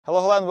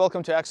Hello and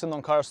welcome to Accent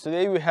on Cars.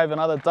 Today we have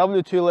another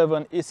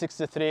W211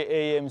 E63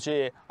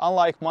 AMG.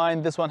 Unlike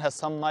mine, this one has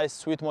some nice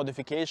sweet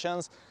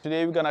modifications.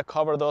 Today we're gonna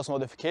cover those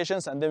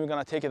modifications and then we're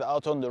gonna take it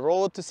out on the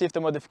road to see if the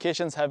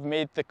modifications have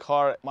made the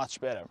car much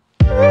better.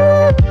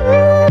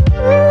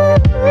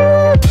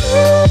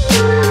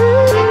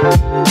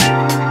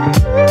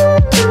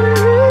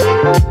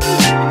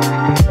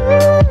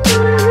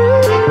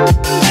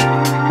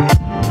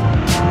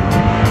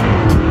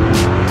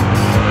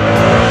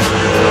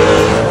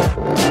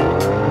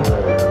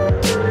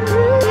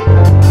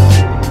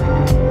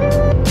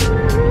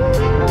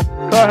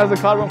 The car has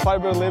a carbon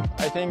fiber lip.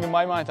 I think in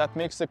my mind that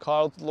makes the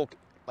car look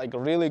like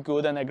really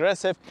good and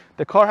aggressive.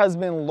 The car has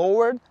been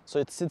lowered, so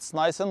it sits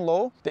nice and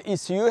low. The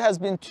ECU has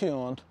been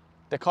tuned.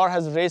 The car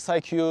has Race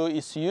IQ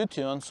ECU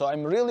tuned, so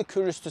I'm really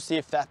curious to see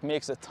if that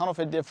makes a ton of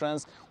a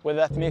difference, whether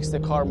that makes the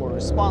car more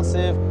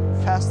responsive,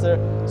 faster.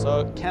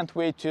 So can't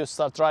wait to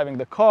start driving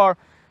the car.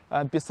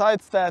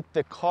 Besides that,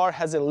 the car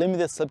has a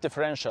limited slip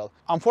differential.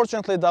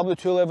 Unfortunately,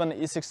 W211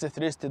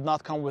 E63s did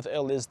not come with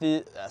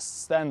LSD as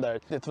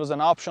standard. It was an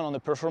option on the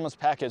performance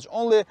package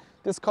only.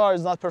 This car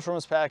is not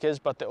performance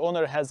package, but the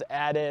owner has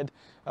added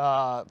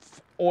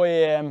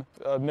OEM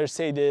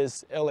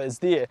Mercedes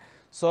LSD.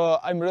 So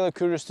I'm really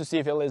curious to see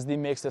if LSD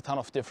makes a ton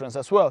of difference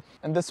as well.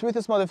 And the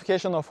sweetest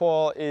modification of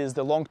all is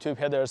the long tube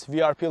headers.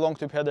 VRP long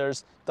tube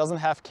headers doesn't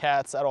have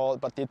cats at all,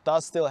 but it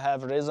does still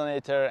have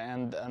resonator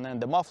and then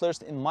the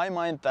mufflers. In my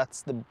mind,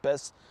 that's the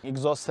best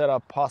exhaust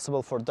setup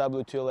possible for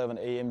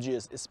W211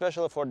 AMGs,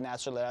 especially for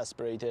naturally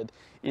aspirated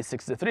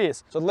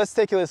E63s. So let's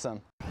take a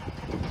listen.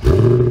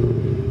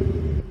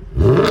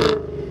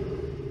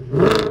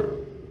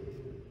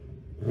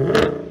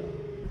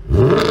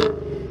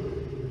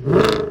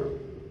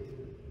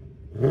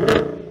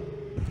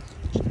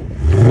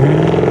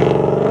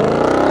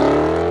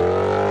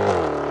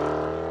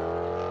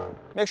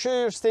 Make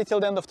sure you stay till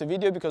the end of the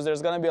video because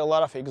there's gonna be a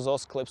lot of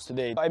exhaust clips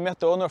today. I met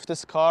the owner of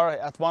this car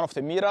at one of the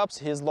meetups.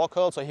 He's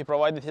local, so he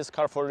provided his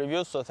car for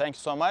review, so thank you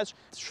so much.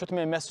 Shoot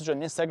me a message on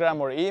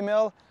Instagram or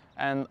email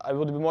and I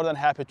would be more than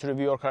happy to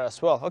review your car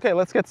as well. Okay,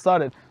 let's get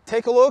started.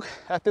 Take a look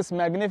at this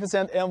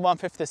magnificent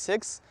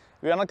M156.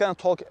 We are not gonna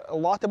talk a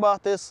lot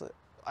about this.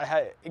 I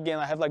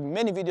have like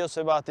many videos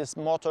about these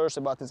motors,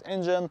 about this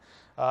engine,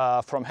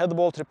 from head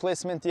bolt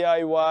replacement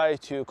DIY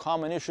to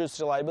common issues,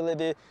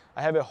 reliability.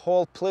 I have a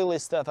whole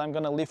playlist that I'm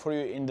gonna leave for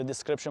you in the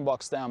description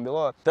box down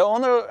below. The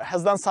owner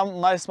has done some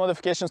nice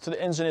modifications to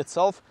the engine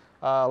itself.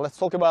 Let's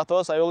talk about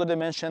those. I already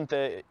mentioned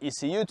the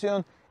ECU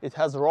tune. It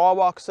has raw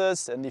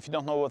boxes, and if you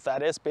don't know what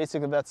that is,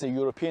 basically that's a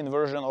European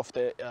version of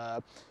the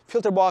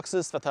filter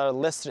boxes that are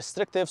less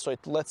restrictive, so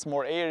it lets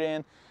more air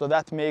in. So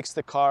that makes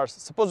the car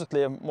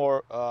supposedly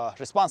more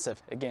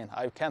responsive. Again,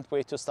 I can't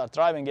wait to start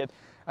driving it.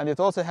 And it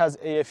also has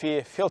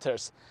AFE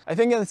filters. I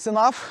think it's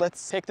enough.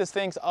 Let's take these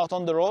things out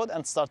on the road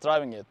and start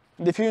driving it.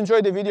 And if you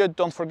enjoyed the video,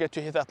 don't forget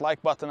to hit that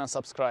like button and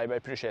subscribe. I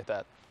appreciate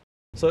that.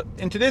 So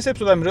in today's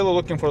episode, I'm really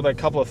looking for like a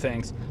couple of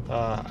things.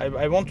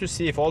 I want to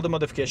see if all the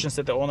modifications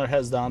that the owner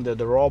has done, the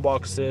raw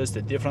boxes,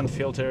 the different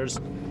filters,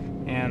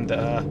 and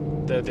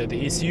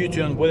the ECU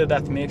tune, whether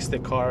that makes the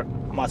car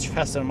much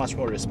faster, much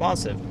more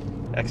responsive.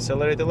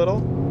 Accelerate a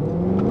little.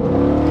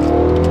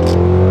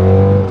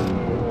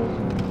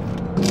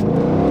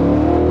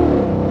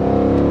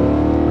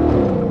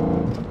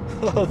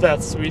 Oh,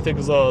 that sweet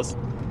exhaust.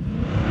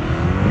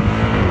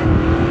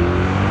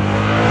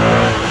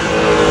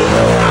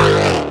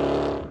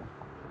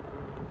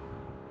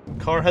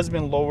 Car has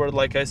been lowered,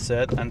 like I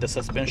said, and the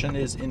suspension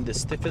is in the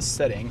stiffest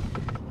setting.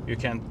 You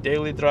can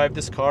daily drive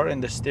this car in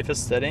the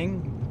stiffest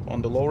setting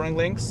on the lowering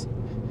links,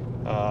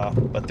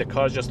 but the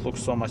car just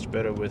looks so much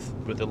better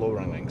with the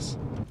lowering links.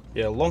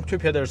 Yeah, long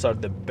tube headers are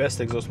the best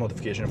exhaust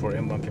modification for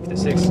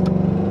M156.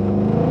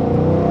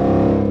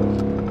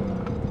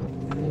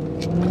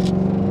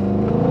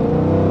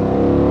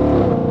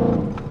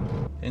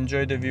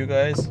 Enjoy the view,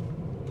 guys.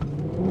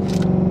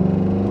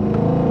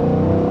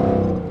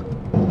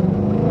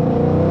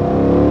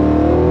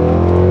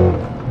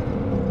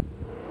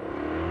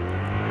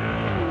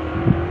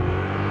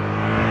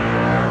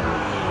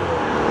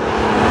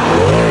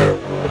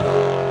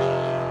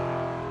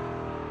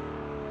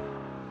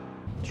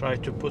 Try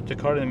to put the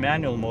car in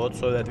manual mode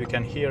so that we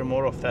can hear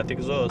more of that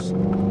exhaust.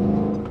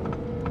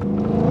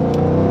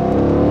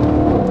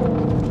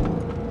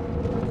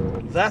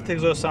 That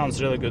exhaust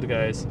sounds really good,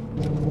 guys.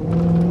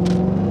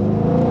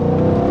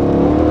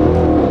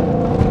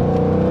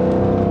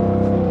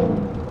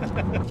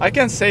 I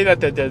can say that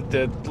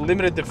the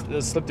limited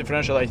slip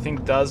differential, I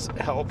think, does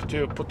help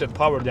to put the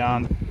power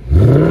down.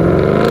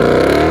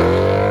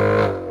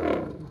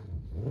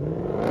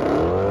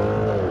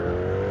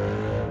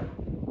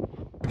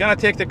 Gonna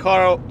take the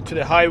car out to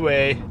the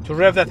highway to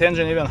rev that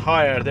engine even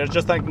higher. There's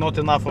just like not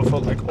enough of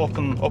like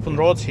open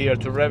roads here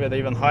to rev it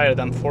even higher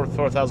than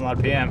 4,000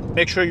 RPM.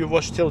 Make sure you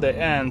watch till the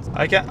end.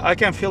 I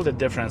can feel the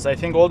difference. I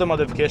think all the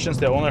modifications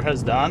the owner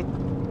has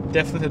done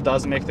definitely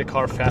does make the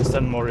car faster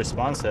and more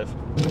responsive.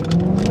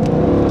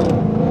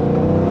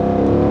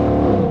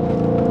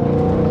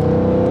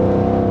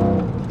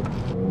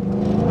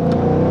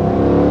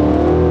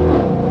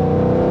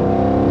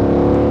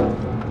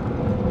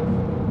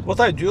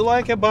 I do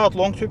like about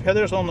long tube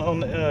headers on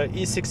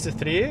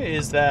E63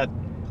 is that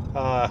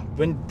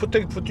when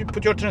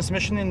put your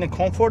transmission in the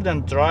comfort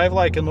and drive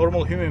like a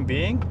normal human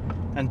being,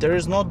 and there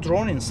is no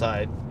drone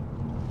inside.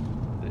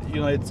 You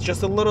know, it's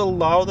just a little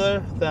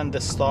louder than the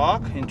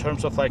stock in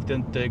terms of like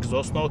the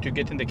exhaust note you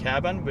get in the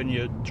cabin when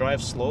you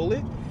drive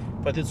slowly,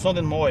 but it's not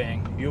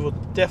annoying. You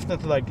would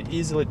definitely like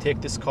easily take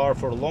this car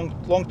for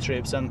long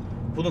trips and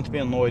wouldn't be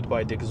annoyed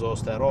by the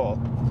exhaust at all.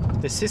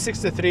 The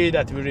C63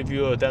 that we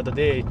reviewed the other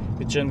day,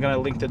 which I'm gonna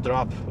link the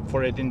drop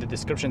for it in the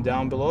description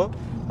down below,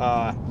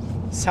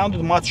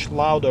 sounded much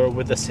louder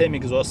with the same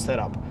exhaust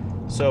setup.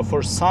 So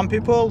for some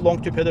people,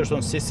 long tube headers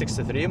on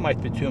C63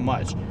 might be too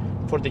much.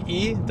 For the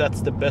E, that's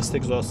the best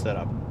exhaust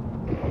setup.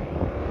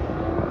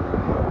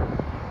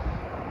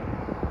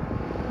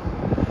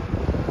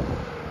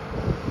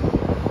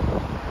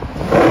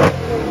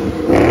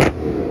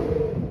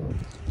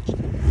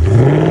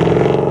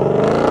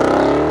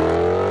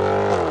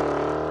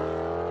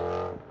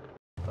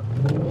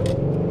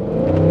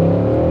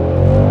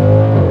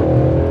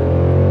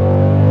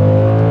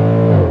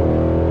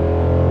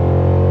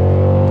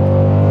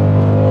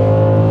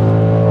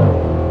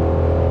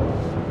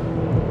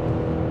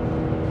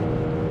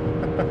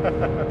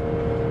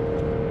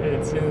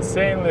 It's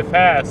insanely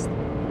fast.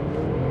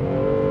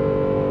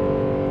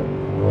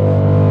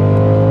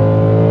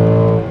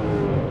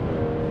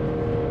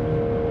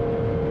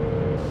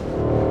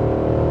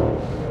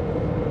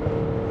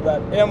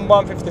 That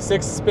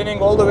M156 spinning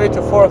all the way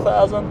to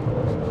 4,000.